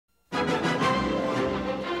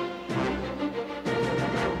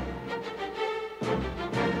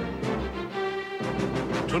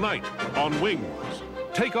Tonight on Wings,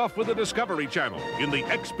 take off with the Discovery Channel in the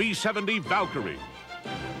XB-70 Valkyrie.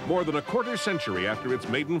 More than a quarter century after its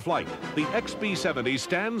maiden flight, the XB-70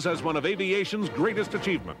 stands as one of aviation's greatest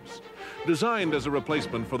achievements. Designed as a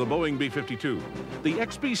replacement for the Boeing B-52, the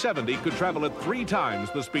XB-70 could travel at 3 times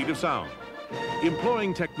the speed of sound.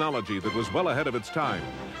 Employing technology that was well ahead of its time,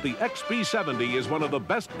 the XB-70 is one of the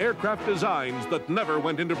best aircraft designs that never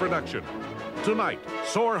went into production. Tonight,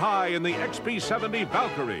 soar high in the XB-70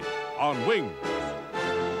 Valkyrie on Wings.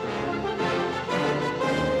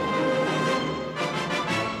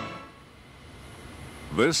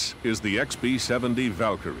 This is the XB-70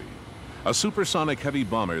 Valkyrie, a supersonic heavy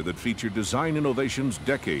bomber that featured design innovations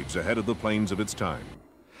decades ahead of the planes of its time.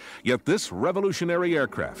 Yet this revolutionary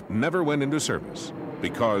aircraft never went into service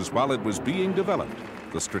because while it was being developed,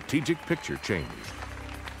 the strategic picture changed.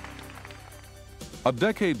 A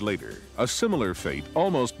decade later, a similar fate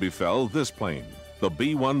almost befell this plane, the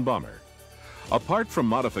B-1 bomber. Apart from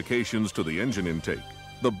modifications to the engine intake,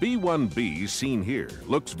 the B-1B seen here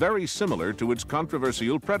looks very similar to its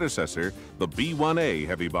controversial predecessor, the B-1A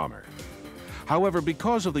heavy bomber. However,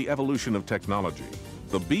 because of the evolution of technology,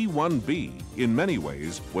 the B-1B, in many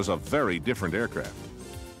ways, was a very different aircraft.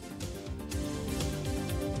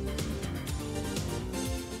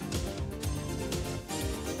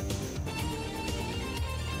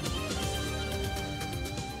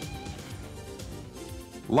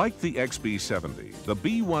 Like the XB-70, the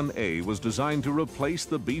B-1A was designed to replace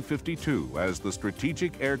the B-52 as the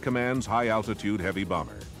Strategic Air Command's high-altitude heavy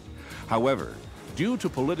bomber. However, due to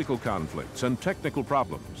political conflicts and technical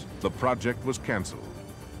problems, the project was canceled.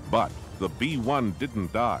 But the B-1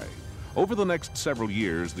 didn't die. Over the next several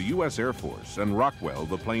years, the U.S. Air Force and Rockwell,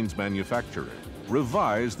 the plane's manufacturer,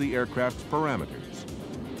 revised the aircraft's parameters.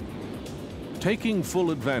 Taking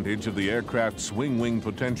full advantage of the aircraft's swing-wing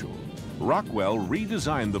potential, Rockwell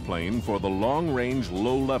redesigned the plane for the long-range,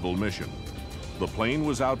 low-level mission. The plane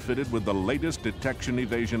was outfitted with the latest detection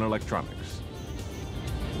evasion electronics.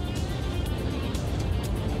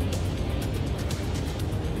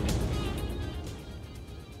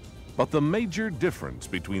 But the major difference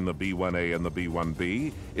between the B-1A and the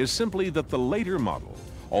B-1B is simply that the later model,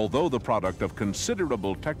 although the product of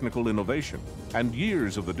considerable technical innovation and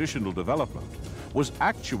years of additional development, was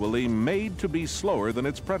actually made to be slower than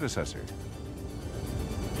its predecessor.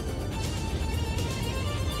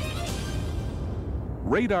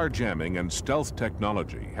 Radar jamming and stealth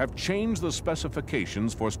technology have changed the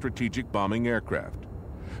specifications for strategic bombing aircraft.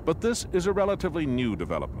 But this is a relatively new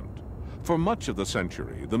development. For much of the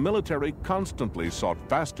century, the military constantly sought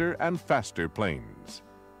faster and faster planes.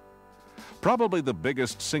 Probably the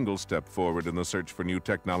biggest single step forward in the search for new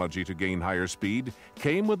technology to gain higher speed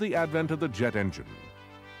came with the advent of the jet engine.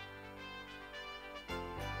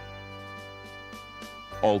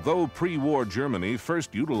 Although pre-war Germany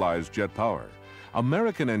first utilized jet power,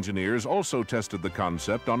 American engineers also tested the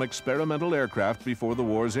concept on experimental aircraft before the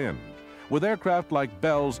war's end, with aircraft like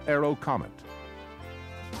Bell's Aero Comet.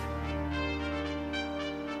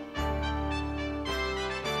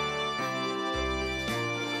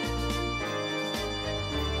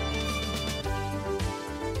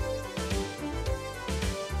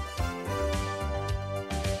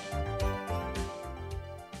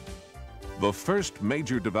 The first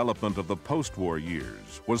major development of the post-war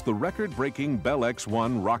years was the record-breaking Bell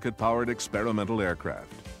X-1 rocket-powered experimental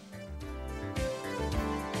aircraft.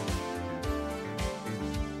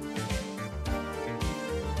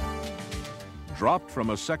 Dropped from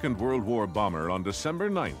a Second World War bomber on December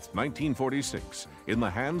 9, 1946, in the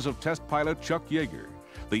hands of test pilot Chuck Yeager,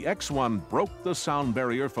 the X-1 broke the sound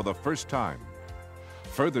barrier for the first time.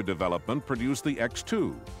 Further development produced the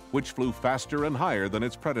X-2, which flew faster and higher than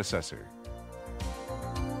its predecessor.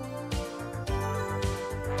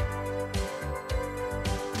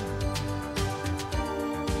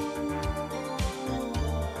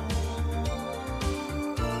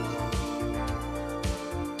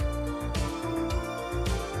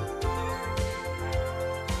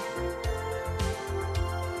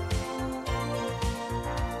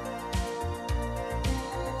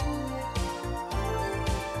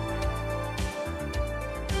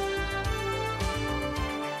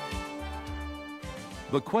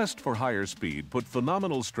 The quest for higher speed put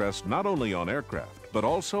phenomenal stress not only on aircraft, but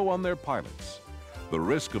also on their pilots. The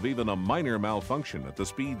risk of even a minor malfunction at the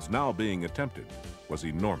speeds now being attempted was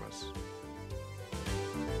enormous.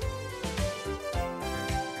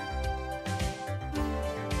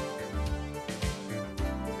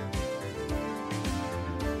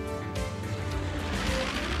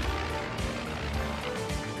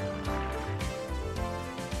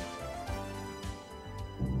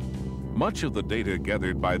 Much of the data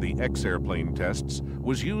gathered by the X-airplane tests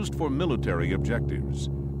was used for military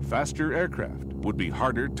objectives. Faster aircraft would be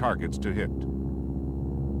harder targets to hit.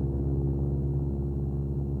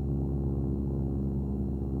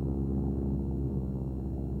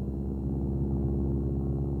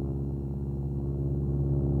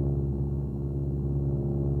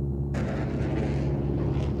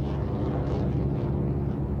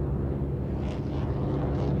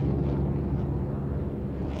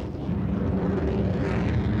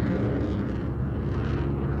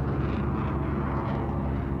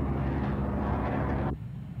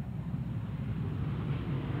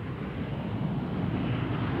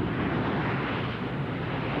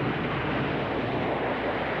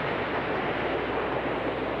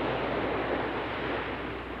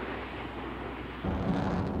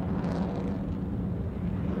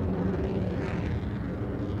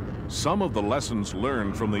 Some of the lessons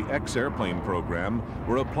learned from the X-airplane program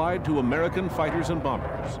were applied to American fighters and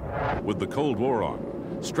bombers. With the Cold War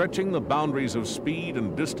on, stretching the boundaries of speed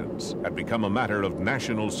and distance had become a matter of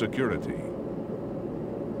national security.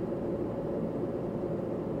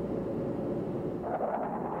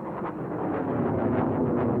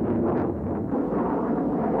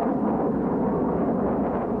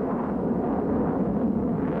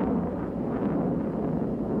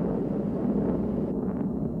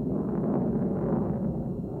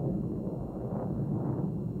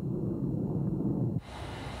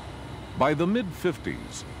 By the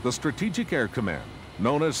mid-50s, the Strategic Air Command,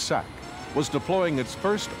 known as SAC, was deploying its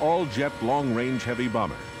first all-jet long-range heavy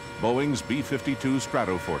bomber, Boeing's B-52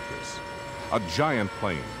 Stratofortress. A giant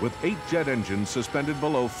plane with 8 jet engines suspended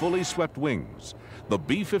below fully swept wings, the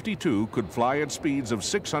B-52 could fly at speeds of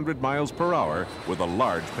 600 miles per hour with a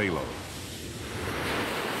large payload.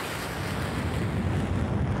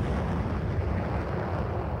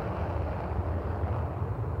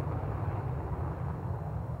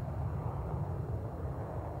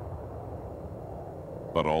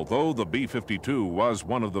 But although the B-52 was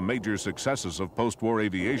one of the major successes of post-war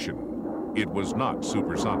aviation, it was not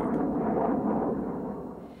supersonic.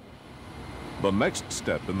 The next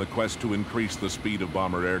step in the quest to increase the speed of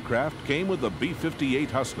bomber aircraft came with the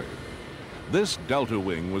B-58 Hustler. This delta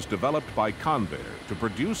wing was developed by Convair to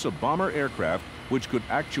produce a bomber aircraft which could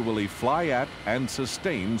actually fly at and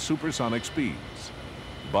sustain supersonic speeds.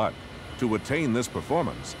 But to attain this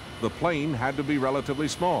performance, the plane had to be relatively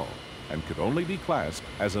small and could only be classed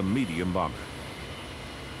as a medium bomber.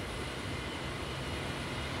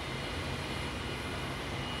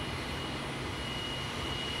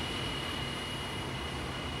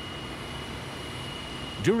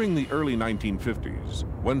 During the early 1950s,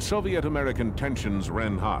 when Soviet-American tensions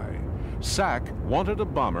ran high, SAC wanted a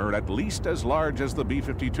bomber at least as large as the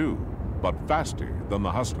B-52, but faster than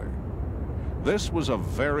the Hustler. This was a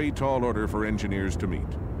very tall order for engineers to meet.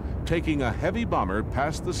 Taking a heavy bomber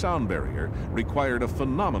past the sound barrier required a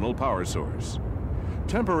phenomenal power source.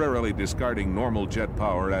 Temporarily discarding normal jet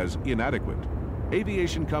power as inadequate,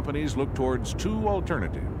 aviation companies looked towards 2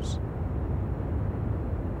 alternatives.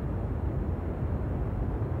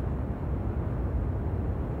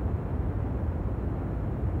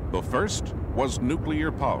 The first was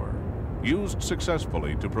nuclear power, used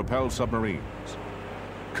successfully to propel submarines.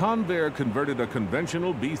 Convair converted a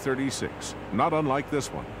conventional B-36, not unlike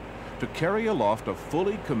this one, to carry aloft a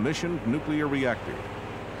fully commissioned nuclear reactor.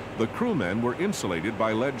 The crewmen were insulated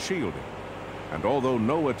by lead shielding, and although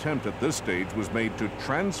no attempt at this stage was made to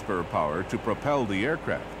transfer power to propel the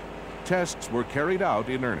aircraft, tests were carried out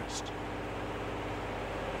in earnest.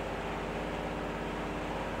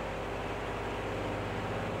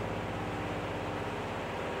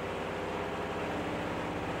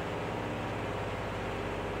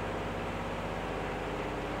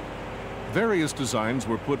 Various designs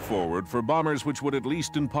were put forward for bombers which would at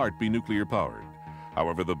least in part be nuclear-powered.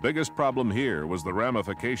 However, the biggest problem here was the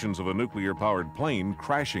ramifications of a nuclear-powered plane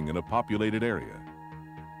crashing in a populated area.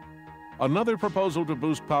 Another proposal to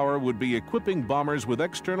boost power would be equipping bombers with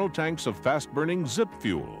external tanks of fast-burning zip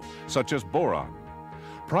fuel, such as boron.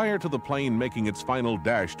 Prior to the plane making its final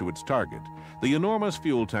dash to its target, the enormous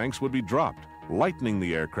fuel tanks would be dropped, lightening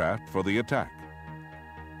the aircraft for the attack.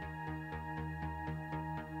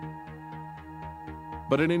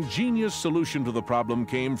 But an ingenious solution to the problem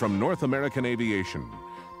came from North American Aviation.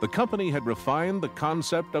 The company had refined the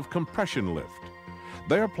concept of compression lift.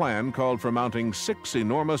 Their plan called for mounting 6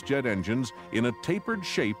 enormous jet engines in a tapered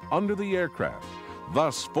shape under the aircraft,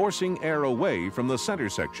 thus forcing air away from the center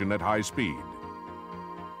section at high speed.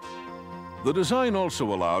 The design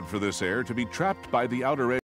also allowed for this air to be trapped by the outer edge